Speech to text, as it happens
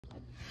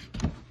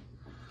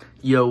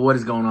Yo, what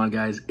is going on,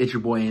 guys? It's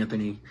your boy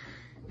Anthony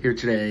here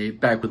today,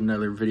 back with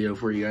another video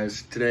for you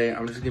guys. Today,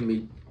 I'm just gonna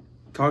be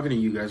talking to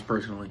you guys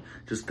personally,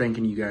 just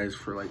thanking you guys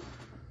for like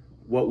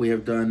what we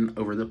have done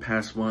over the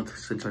past month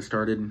since I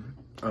started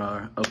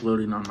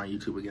uploading on my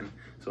YouTube again.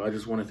 So I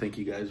just want to thank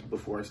you guys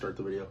before I start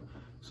the video.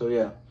 So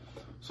yeah,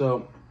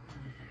 so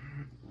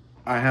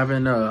I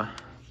haven't like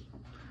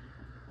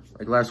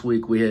last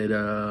week we had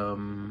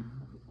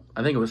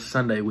I think it was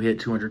Sunday, we hit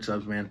 200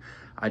 subs, man.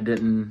 I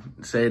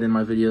didn't say it in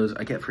my videos.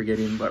 I kept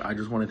forgetting, but I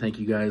just want to thank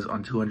you guys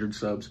on 200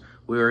 subs.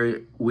 We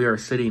are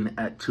sitting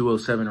at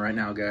 207 right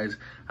now, guys.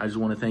 I just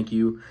want to thank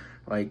you.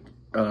 Like,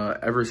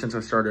 ever since I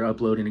started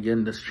uploading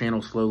again, this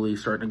channel slowly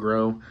starting to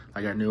grow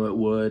like I knew it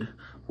would.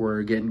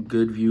 We're getting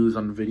good views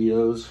on the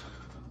videos.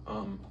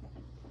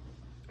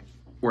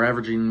 We're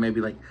averaging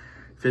maybe like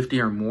 50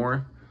 or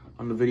more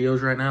on the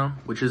videos right now,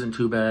 which isn't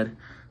too bad.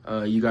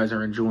 You guys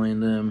are enjoying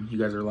them. You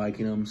guys are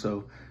liking them.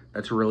 So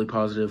that's really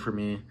positive for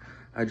me.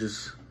 I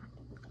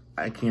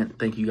can't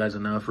thank you guys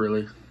enough,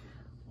 really,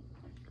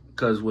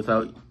 because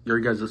without your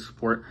guys'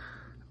 support,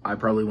 I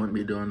probably wouldn't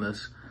be doing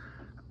this.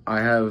 I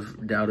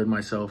have doubted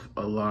myself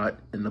a lot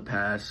in the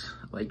past.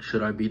 Like,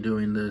 should I be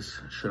doing this?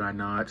 Should I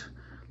not?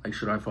 Like,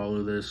 should I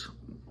follow this?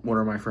 What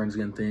are my friends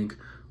gonna think?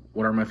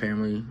 What is my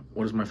family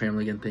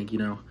gonna think, you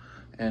know?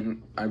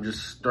 And I'm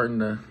just starting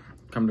to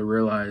come to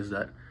realize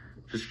that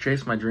just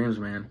chase my dreams,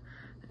 man,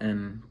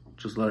 and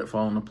just let it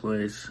fall into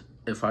place.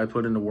 If I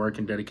put into work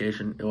and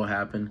dedication, it will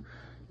happen.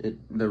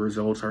 The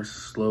results are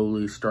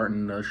slowly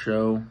starting to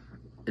show.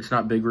 It's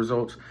not big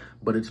results,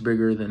 but it's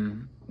bigger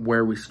than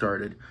where we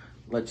started.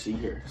 Let's see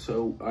here.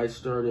 So I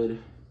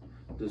started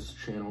this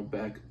channel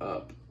back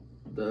up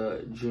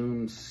the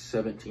June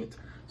 17th.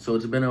 So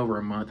it's been over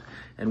a month,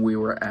 and we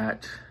were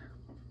at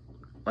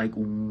like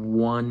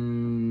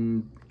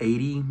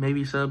 180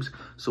 maybe subs.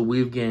 So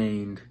we've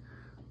gained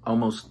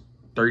almost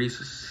 30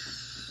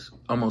 subs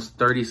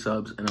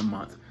in a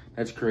month.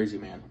 That's crazy,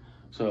 man.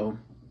 So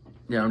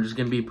yeah, I'm just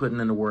gonna be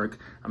putting in the work.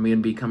 I'm gonna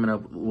be coming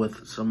up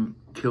with some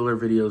killer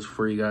videos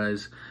for you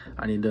guys.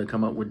 I need to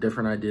come up with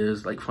different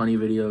ideas, like funny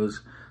videos.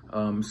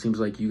 Seems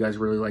like you guys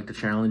really like the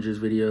challenges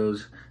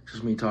videos,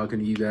 just me talking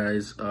to you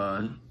guys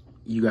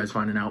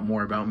finding out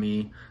more about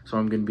me. So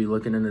I'm gonna be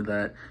looking into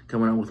that,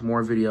 coming up with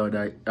more video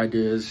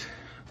ideas.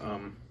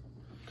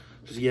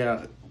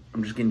 Yeah,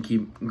 I'm just gonna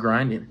keep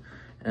grinding,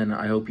 and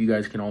I hope you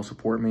guys can all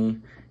support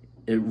me.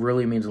 It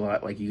really means a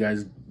lot. Like, you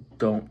guys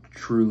don't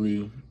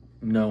truly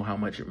know how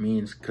much it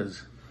means,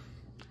 because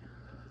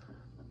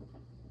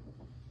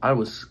I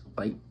was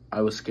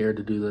scared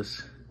to do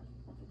this,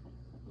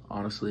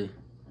 honestly,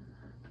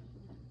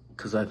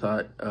 because I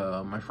thought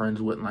my friends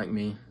wouldn't like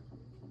me,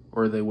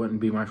 or they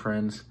wouldn't be my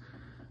friends.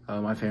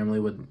 My family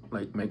would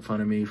like make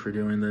fun of me for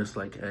doing this,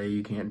 like, hey,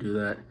 you can't do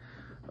that,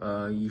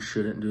 you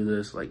shouldn't do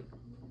this, like,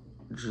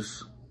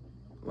 just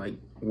like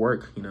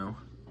work, you know.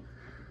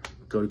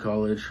 Go to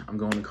college. I'm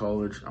going to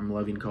college. I'm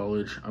loving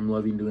college. I'm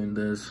loving doing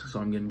this.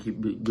 So I'm going to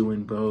keep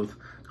doing both.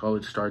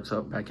 College starts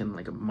up back in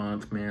like a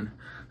month, man.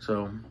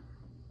 So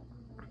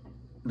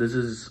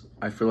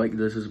I feel like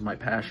this is my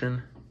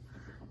passion,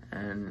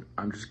 and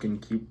I'm just going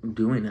to keep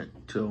doing it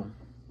till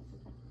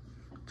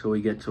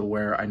we get to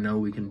where I know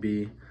we can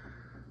be.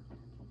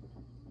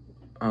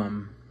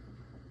 Hang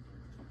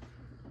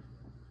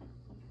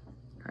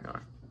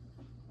on.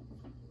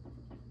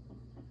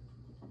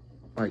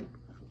 Like,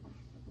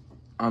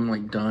 I'm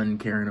like done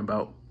caring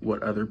about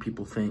what other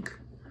people think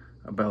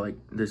about like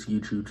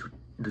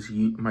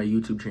my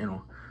YouTube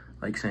channel,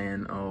 like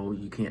saying, oh,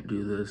 you can't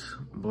do this,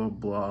 blah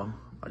blah,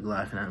 like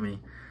laughing at me.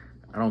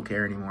 I don't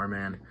care anymore,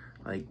 man.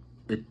 Like,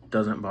 it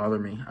doesn't bother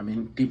me. I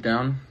mean, deep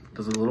down,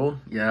 does a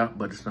little, yeah,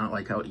 but it's not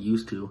like how it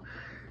used to.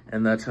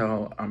 And that's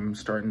how I'm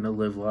starting to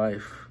live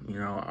life, you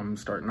know. I'm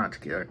starting not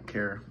to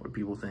care what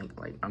people think.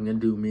 Like, I'm gonna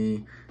do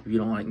me. If you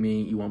don't like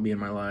me, you won't be in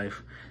my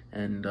life.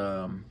 And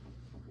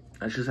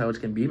that's just how it's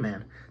gonna be,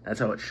 man. That's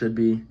how it should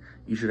be.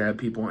 You should have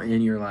people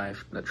in your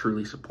life that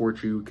truly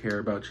support you, care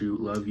about you,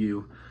 love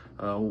you,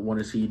 want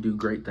to see you do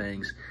great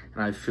things.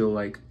 And I feel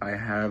like I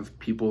have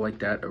people like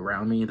that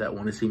around me that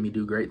want to see me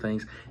do great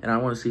things, and I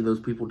want to see those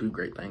people do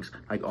great things.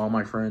 Like, all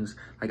my friends,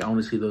 like, I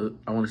want to see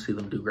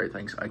them do great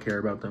things. I care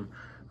about them.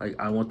 Like,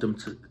 I want them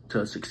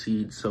to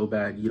succeed so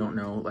bad. You don't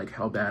know like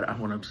how bad I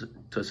want them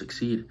to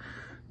succeed.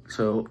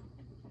 So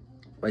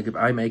like, if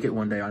I make it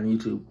one day on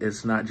YouTube,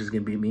 it's not just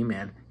gonna be me,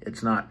 man.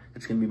 It's not.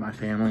 It's gonna be my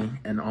family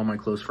and all my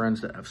close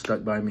friends that have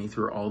stuck by me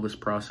through all this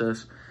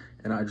process.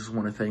 And I just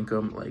want to thank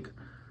them. Like,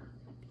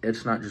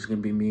 it's not just gonna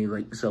be me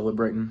like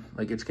celebrating.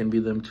 Like, it's gonna be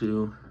them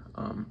too.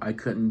 I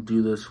couldn't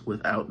do this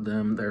without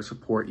them, their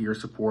support, your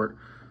support.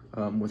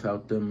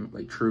 Without them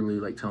like truly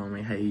like telling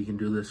me, hey, you can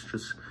do this.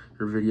 Just,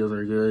 your videos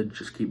are good.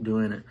 Just keep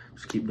doing it.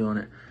 Just keep doing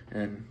it.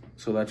 And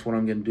so that's what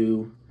I'm gonna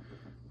do.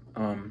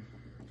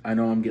 I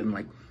know I'm getting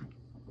like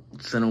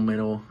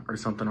sentimental or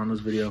something on this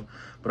video,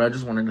 but I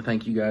just wanted to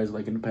thank you guys.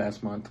 Like, in the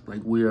past month,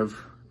 like,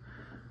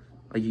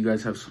 you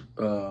guys have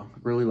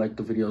really liked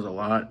the videos a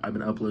lot. I've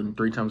been uploading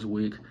 3 times a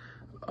week.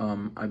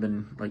 I've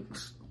been like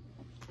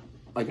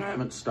like I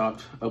haven't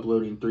stopped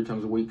uploading 3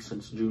 times a week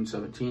since June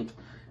 17th.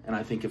 And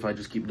I think if I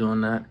just keep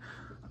doing that,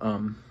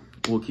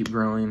 we'll keep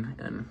growing,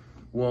 and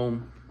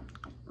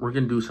we're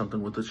gonna do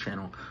something with this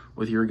channel.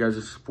 With your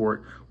guys'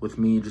 support, with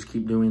me, just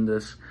keep doing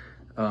this.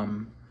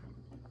 I'm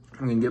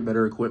gonna get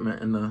better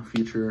equipment in the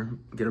future,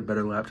 get a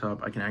better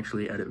laptop. I can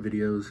actually edit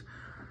videos,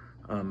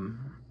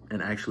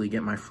 and actually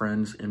get my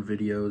friends in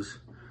videos.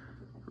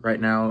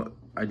 Right now,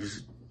 I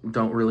just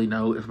don't really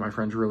know if my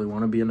friends really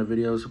want to be in the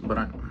videos, but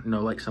I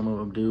know like some of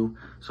them do.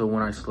 So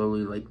when I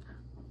slowly like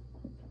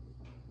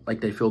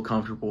they feel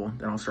comfortable,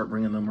 then I'll start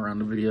bringing them around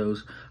the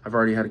videos. I've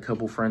already had a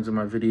couple friends in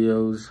my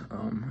videos.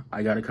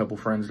 I got a couple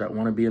friends that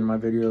want to be in my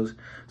videos.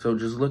 So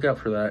just look out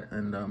for that,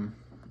 and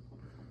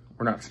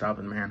we're not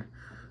stopping, man.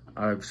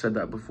 I've said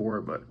that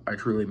before, but I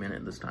truly meant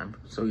it this time.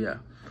 So yeah,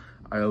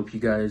 I hope you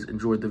guys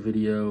enjoyed the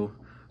video.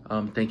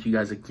 Thank you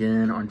guys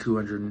again on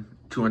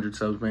 200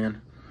 subs,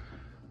 man.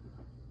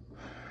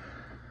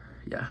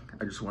 Yeah,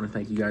 I just want to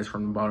thank you guys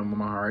from the bottom of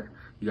my heart.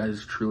 You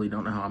guys truly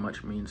don't know how much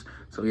it means.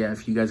 So yeah,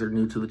 if you guys are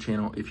new to the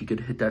channel, if you could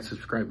hit that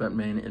subscribe button,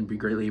 man, it'd be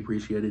greatly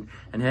appreciated.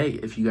 And hey,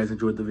 if you guys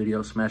enjoyed the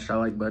video, smash that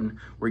like button.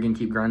 We're gonna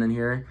keep grinding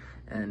here,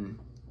 and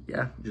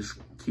yeah, just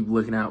keep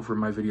looking out for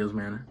my videos,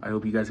 man. I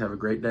hope you guys have a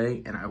great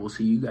day, and I will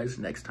see you guys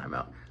next time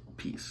out.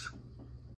 Peace.